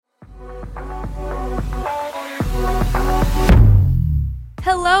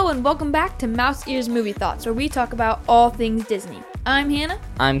Hello and welcome back to Mouse Ears Movie Thoughts, where we talk about all things Disney. I'm Hannah.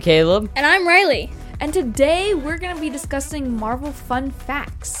 I'm Caleb. And I'm Riley. And today we're going to be discussing Marvel fun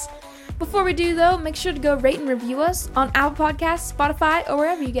facts. Before we do though, make sure to go rate and review us on Apple Podcasts, Spotify, or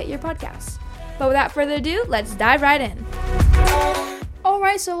wherever you get your podcasts. But without further ado, let's dive right in.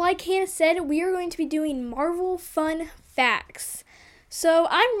 Alright, so like Hannah said, we are going to be doing Marvel fun facts. So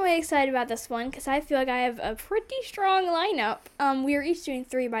I'm really excited about this one because I feel like I have a pretty strong lineup. We are each doing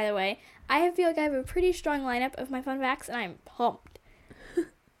 3, by the way. I feel like I have a pretty strong lineup of my fun facts, and I'm pumped.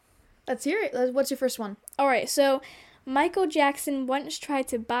 Let's hear it. What's your first one? Alright, so Michael Jackson once tried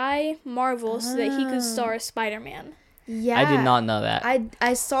to buy Marvel so that he could star as Spider-Man. Yeah. I did not know that.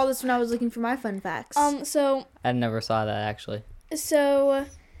 I saw this when I was looking for my fun facts. I never saw that, actually. So,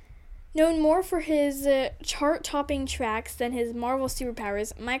 known more for his chart-topping tracks than his Marvel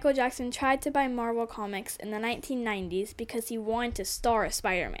superpowers, Michael Jackson tried to buy Marvel Comics in the 1990s because he wanted to star as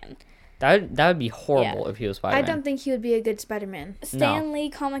Spider-Man. That would be horrible if he was Spider-Man. I don't think he would be a good Spider-Man. Stan Lee,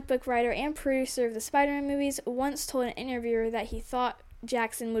 comic book writer and producer of the Spider-Man movies, once told an interviewer that he thought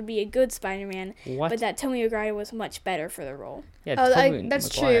Jackson would be a good Spider-Man, but that Tobey Maguire was much better for the role. Yeah, that's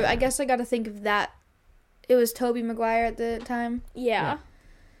true. I guess I got to think of that. It was Tobey Maguire at the time. Yeah.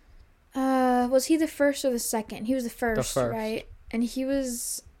 Was he the first or the second? He was the first. Right? And he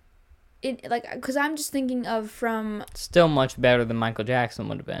was, because I'm just thinking of from. Still much better than Michael Jackson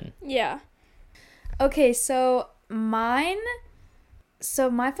would have been. Yeah. Okay, so my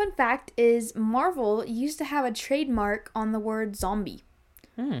fun fact is Marvel used to have a trademark on the word zombie.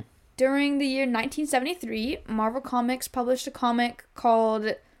 During the year 1973, Marvel Comics published a comic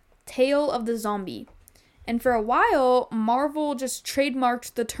called Tale of the Zombie. And for a while, Marvel just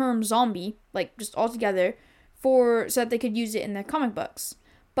trademarked the term zombie, just altogether, so that they could use it in their comic books.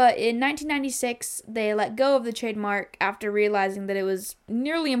 But in 1996, they let go of the trademark after realizing that it was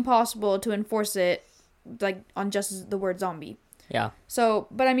nearly impossible to enforce it, on just the word zombie. Yeah. So,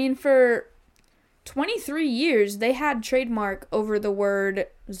 but I mean, for 23 years, they had trademark over the word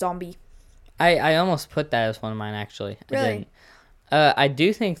zombie. I almost put that as one of mine, actually. Really? I didn't. I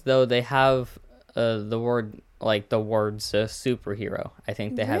do think, though, they have the words superhero. I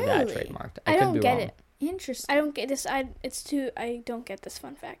think they have that trademarked. I don't get it. Interesting. I don't get this. I don't get this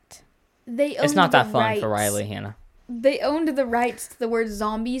fun fact. It's not that fun for Riley, Hannah. They owned the rights to the word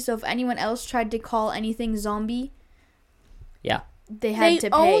zombie, so if anyone else tried to call anything zombie, yeah, they had to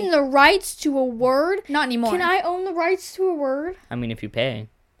pay. They own the rights to a word? Not anymore. Can I own the rights to a word? I mean, if you pay.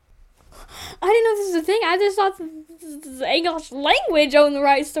 I didn't know this was a thing. I just thought the English language owned the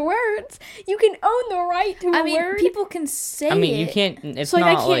rights to words. You can own the right to a word. People can say it. I mean, you can't. It's so, not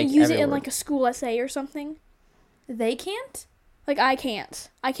I can't use it in word. a school essay or something. They can't. I can't.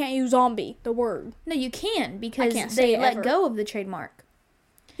 I can't use zombie, the word. No, you can because can't they let ever. go of the trademark.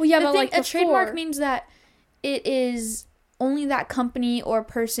 Well, yeah, a trademark means that it is only that company or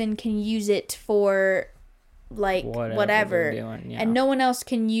person can use it for whatever. Doing, yeah. And no one else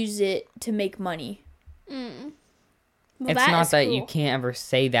can use it to make money. Well, it's not that cool. you can't ever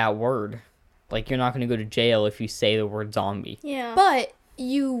say that word. You're not going to go to jail if you say the word zombie. Yeah. But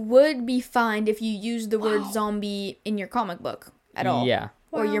you would be fined if you use the word zombie in your comic book at all. Yeah.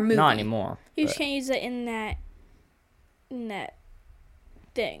 Or your movie. Not anymore. You just can't use it in that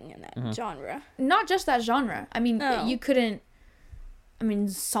thing, in that genre. Not just that genre. I mean, you couldn't. I mean,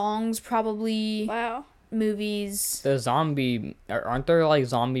 songs probably. Wow. Movies. The zombie. Aren't there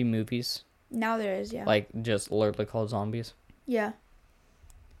zombie movies? Now there is, yeah. Just literally called zombies? Yeah.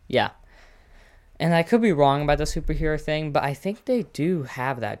 Yeah. And I could be wrong about the superhero thing, but I think they do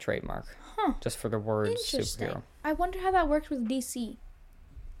have that trademark. Huh. Just for the word superhero. I wonder how that works with DC.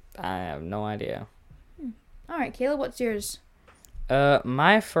 I have no idea. All right, Caleb, what's yours?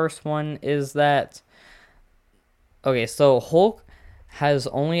 My first one is that... Okay, so Hulk has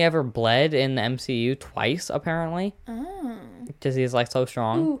only ever bled in the MCU twice, apparently. Oh. Because he's, so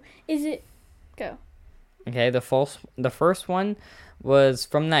strong. Ooh, is it... Go. Okay, the first one was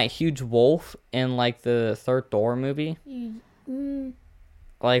from that huge wolf in the third Thor movie. When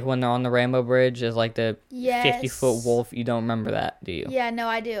they're on the Rainbow Bridge is the 50-foot wolf. You don't remember that, do you? Yeah, no,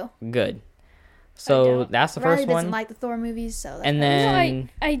 I do. Good. So that's the Riley first one. doesn't like the Thor movies, so. That's And then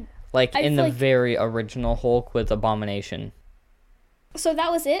in the very original Hulk with Abomination. So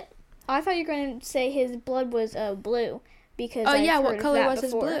that was it? I thought you were going to say his blood was blue because. What color was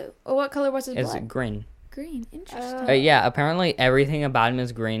his blue? Or what color was his blood? It's green. Green, interesting. Yeah, apparently everything about him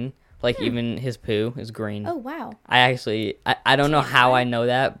is green. Even his poo is green. Oh, wow. I don't know how I know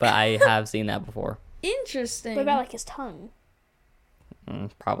that, but I have seen that before. Interesting. What about his tongue?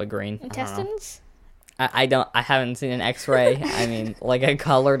 Probably green. Intestines? I haven't seen an X-ray. I mean, like a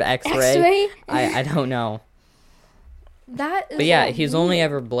colored X-ray. X-ray? I don't know. That is But yeah, he's only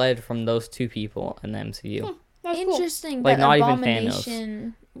ever bled from those two people in the MCU. That's interesting. Cool. Like, that not even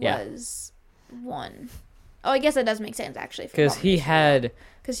Abomination was one. Oh, I guess that does make sense actually. Because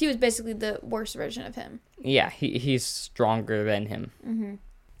he was basically the worst version of him. Yeah, he's stronger than him. Mm-hmm.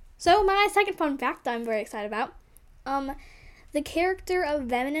 So my second fun fact I'm very excited about. The character of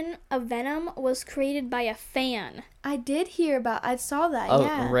Venom was created by a fan. I did hear about. I saw that. Oh,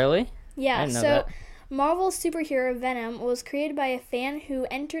 yeah. really? Yeah. I didn't know so that. Marvel's superhero Venom was created by a fan who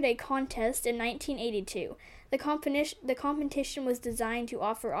entered a contest in 1982. The competition was designed to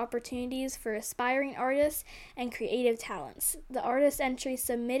offer opportunities for aspiring artists and creative talents. The artist entry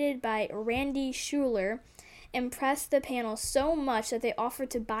submitted by Randy Schuler impressed the panel so much that they offered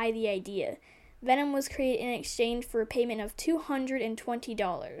to buy the idea. Venom was created in exchange for a payment of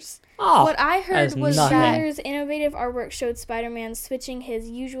 $220. Oh, what I heard was nothing. that Schuler's innovative artwork showed Spider-Man switching his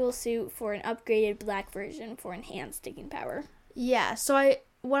usual suit for an upgraded black version for enhanced sticking power. yeah. So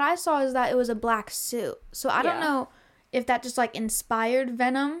what I saw is that it was a black suit. So I don't know if that just like inspired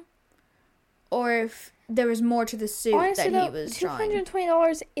Venom, or if there was more to the suit Honestly, that he though, was drawing.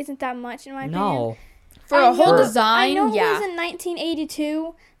 $220 isn't that much in my opinion. No. For I a whole know- design, I know yeah. it was in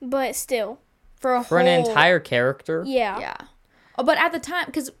 1982, but still. For an entire character? Yeah. Yeah. Oh, but at the time,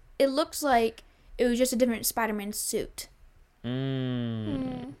 because it looks like it was just a different Spider-Man suit.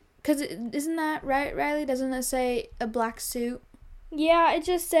 Because isn't that right, Riley? Doesn't it say a black suit? Yeah, it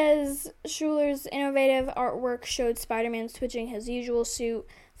just says Schuler's innovative artwork showed Spider-Man switching his usual suit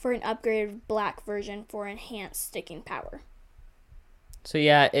for an upgraded black version for enhanced sticking power. So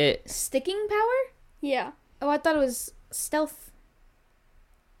yeah, Sticking power? Yeah. Oh, I thought it was stealth.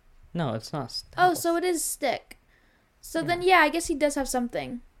 No, it's not. Oh, so it is stick. So then, yeah, I guess he does have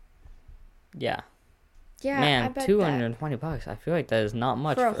something. Yeah. Yeah, I Man, bet $220. I feel like that is not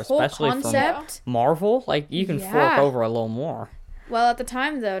much, for a whole especially concept. from Marvel. Like, you can fork Yeah. over a little more. Well, at the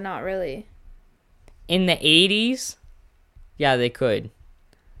time, though, not really. In the 80s, yeah, they could.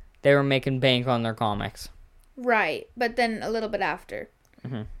 They were making bank on their comics. Right, but then a little bit after.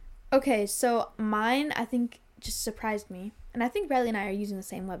 Mm-hmm. Okay, so mine, I think, just surprised me. And I think Riley and I are using the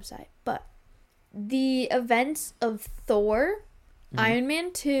same website. But the events of Thor, Iron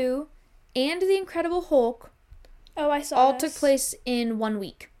Man 2, and The Incredible Hulk Oh, I saw all this. took place in 1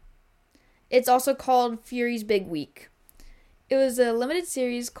 week. It's also called Fury's Big Week. It was a limited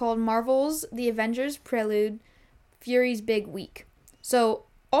series called Marvel's The Avengers Prelude, Fury's Big Week. So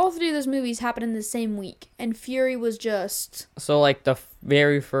all three of those movies happened in the same week, and Fury was just... So, like, the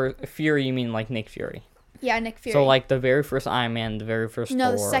very first... Fury, you mean like Nick Fury? Yeah, Nick Fury. So, like, the very first Iron Man, the very first No,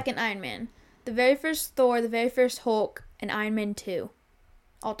 Thor. the second Iron Man. The very first Thor, the very first Hulk, and Iron Man 2.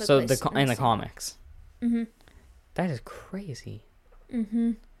 All took So, place in the same- comics. Mhm. That is crazy.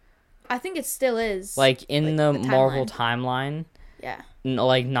 Mhm. I think it still is. Like, in the the Marvel timeline, yeah.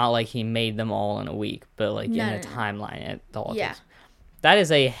 like, not like he made them all in a week, but, like, No, in no, a no. timeline, it all Yeah. takes... That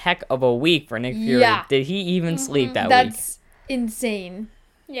is a heck of a week for Nick Fury. Yeah. Did he even sleep that week? That's insane.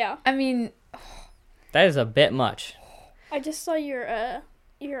 Yeah. I mean, That is a bit much. I just saw your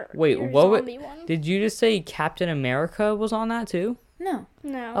Wait, your what zombie one. Did you just say Captain America was on that too? no.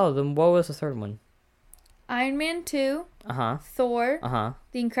 No. Oh, then what was the third one? Iron Man 2, Uh-huh. Thor, Uh-huh.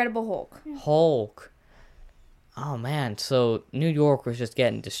 The Incredible Hulk. Hulk. Oh, man. So New York was just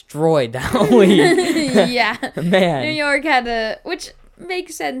getting destroyed that week. Yeah. Man. New York had a... Which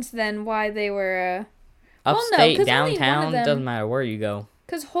makes sense then why they were... well, no, Upstate, 'cause only one of downtown, them- doesn't matter where you go.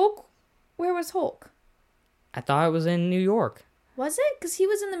 Because Hulk... Where was Hulk? I thought it was in New York. Was it? Because he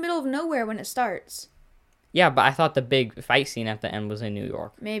was in the middle of nowhere when it starts. Yeah, but I thought the big fight scene at the end was in New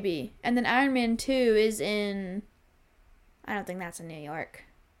York. Maybe. And then Iron Man 2 is in... I don't think that's in New York.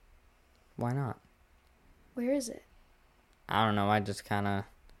 Why not? Where is it? I don't know. I just kind of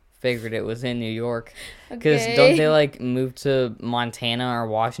figured it was in New York. Because Okay. don't they, like, move to Montana or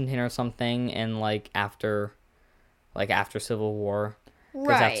Washington or something and, like, after Civil War? Because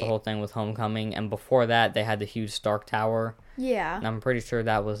Right. that's the whole thing with Homecoming. And before that, they had the huge Stark Tower. Yeah. And I'm pretty sure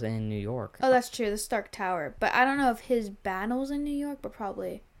that was in New York. Oh, that's true. The Stark Tower. But I don't know if his battle's in New York, but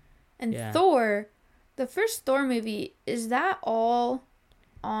probably. And Yeah. Thor, the first Thor movie, is that all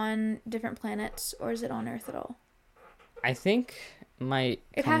on different planets, or is it on Earth at all? I think it might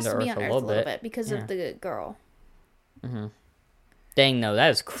It come has to to Earth be on a Earth little bit. because Yeah. of the girl. Mm-hmm. Dang, no,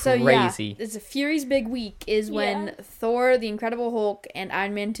 that is So crazy. yeah, it's a Fury's Big Week is when Yeah. Thor, The Incredible Hulk, and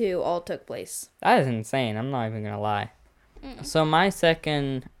Iron Man 2 all took place. That is insane. I'm not even going to lie. So my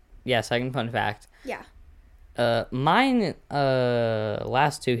second fun fact. Yeah. Mine,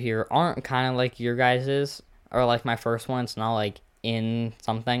 last two here aren't kind of like your guys's, or like my first one. It's not like in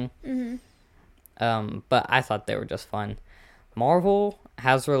something. But I thought they were just fun. Marvel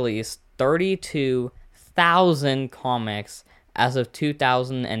has released 32,000 comics as of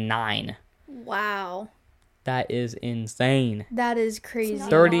 2009. Wow. That is insane. That is crazy.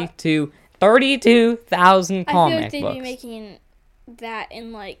 32,000 comic I feel like they'd books. be making that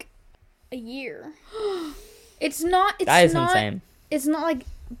in like a year. It's not. That is insane. It's not like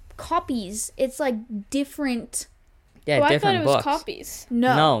copies. It's like different. Yeah, I different thought it books. was copies.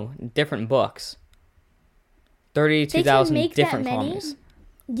 No. Different books. 32,000 make different that many? comics.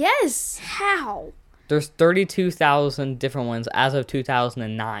 Yes. How? There's 32,000 different ones as of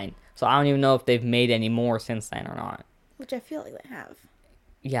 2009. So I don't even know if they've made any more since then or not. Which I feel like they have.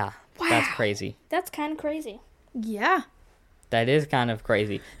 Yeah, Wow. that's crazy. That's kind of crazy. Yeah. That is kind of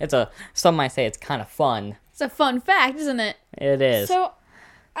crazy. Some might say it's kind of fun. It's a fun fact, isn't it? It is. So,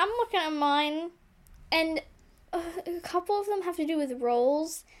 I'm looking at mine, and a couple of them have to do with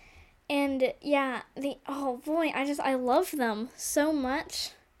roles. And yeah, I love them so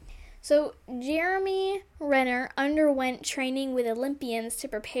much. So, Jeremy Renner underwent training with Olympians to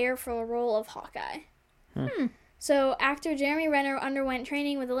prepare for the role of Hawkeye. So, actor Jeremy Renner underwent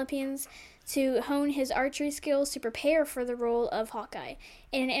training with Olympians to hone his archery skills to prepare for the role of Hawkeye.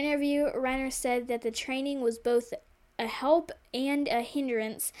 In an interview, Renner said that the training was both a help and a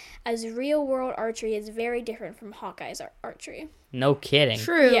hindrance, as real-world archery is very different from Hawkeye's archery. No kidding.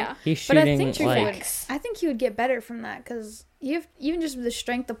 True. Yeah. He's But I shooting think like... I think he would get better from that because you have even just the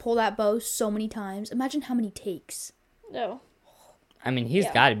strength to pull that bow so many times. Imagine how many takes. No. I mean, he's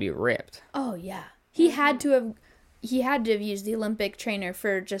got to be ripped. Oh yeah. He had to have used the Olympic trainer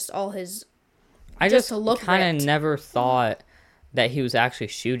for just all his. I Just just to look kind ripped. of never thought that he was actually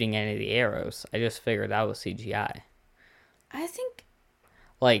shooting any of the arrows. I just figured that was CGI. I think.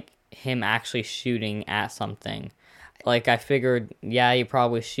 Like, him actually shooting at something. Like, I figured, yeah, he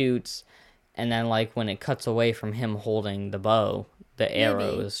probably shoots, and then, like, when it cuts away from him holding the bow, the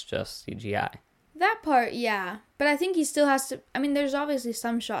arrow Maybe. is just CGI. That part, yeah. But I think he still has to. I mean, there's obviously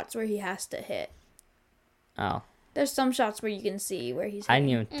some shots where he has to hit. Oh. There's some shots where you can see where he's I hitting.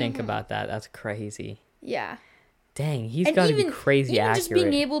 didn't even think about that. That's crazy. Yeah. Dang, he's And got to be even crazy accurate. just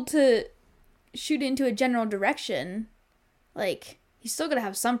being able to shoot into a general direction, like, he's still going to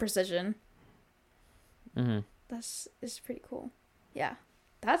have some precision. It's pretty cool. Yeah.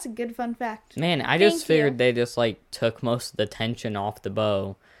 That's a good fun fact. Man, I Thank just figured you. they just, like, took most of the tension off the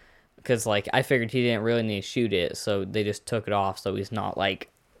bow. Because, like, I figured he didn't really need to shoot it, so they just took it off so he's not, like...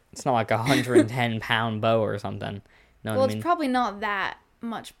 It's not like a 110-pound bow or something. Know Well, what I mean? it's probably not that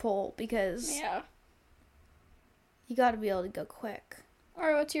much pull because Yeah. you got to be able to go quick. All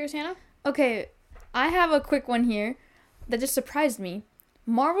right, what's yours, Hannah? Okay, I have a quick one here that just surprised me.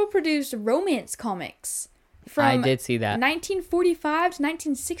 Marvel produced romance comics from I did see that. 1945 to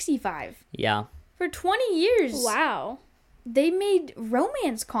 1965. Yeah. For 20 years. Wow. They made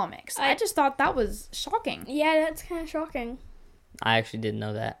romance comics. I just thought that was shocking. Yeah, that's kind of shocking. I actually didn't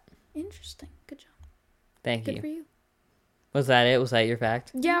know that. Interesting. Good job. Thank Good you. for you. Was that it? Was that your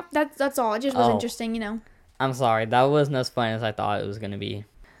fact? Yeah, that's all. It just was Oh. interesting, you know. I'm sorry. That wasn't as fun as I thought it was going to be.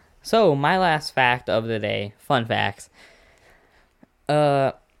 So, my last fact of the day, fun facts,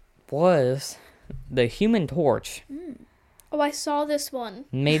 was the Human Torch Oh, I saw this one.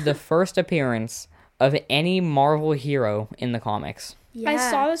 made the first appearance of any Marvel hero in the comics. Yeah. I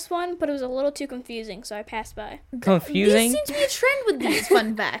saw this one, but it was a little too confusing, so I passed by. Confusing? This seems to be a trend with these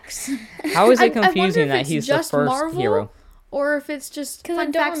fun facts. How is I it wonder confusing if that it's he's the just first Marvel, hero? Or if it's just Because I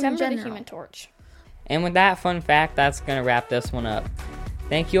fun don't facts in remember the general. Human Torch. And with that fun fact, that's going to wrap this one up.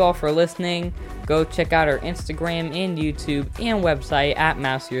 Thank you all for listening. Go check out our Instagram and YouTube and website at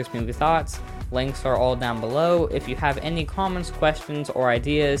Mouse Ears Movie Thoughts. Links are all down below. If you have any comments, questions, or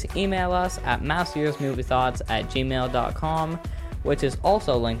ideas, email us at mouseearsmoviethoughts@gmail.com, which is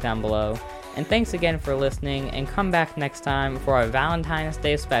also linked down below. And thanks again for listening, and come back next time for our Valentine's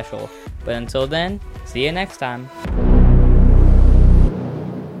Day special. But until then, see you next time.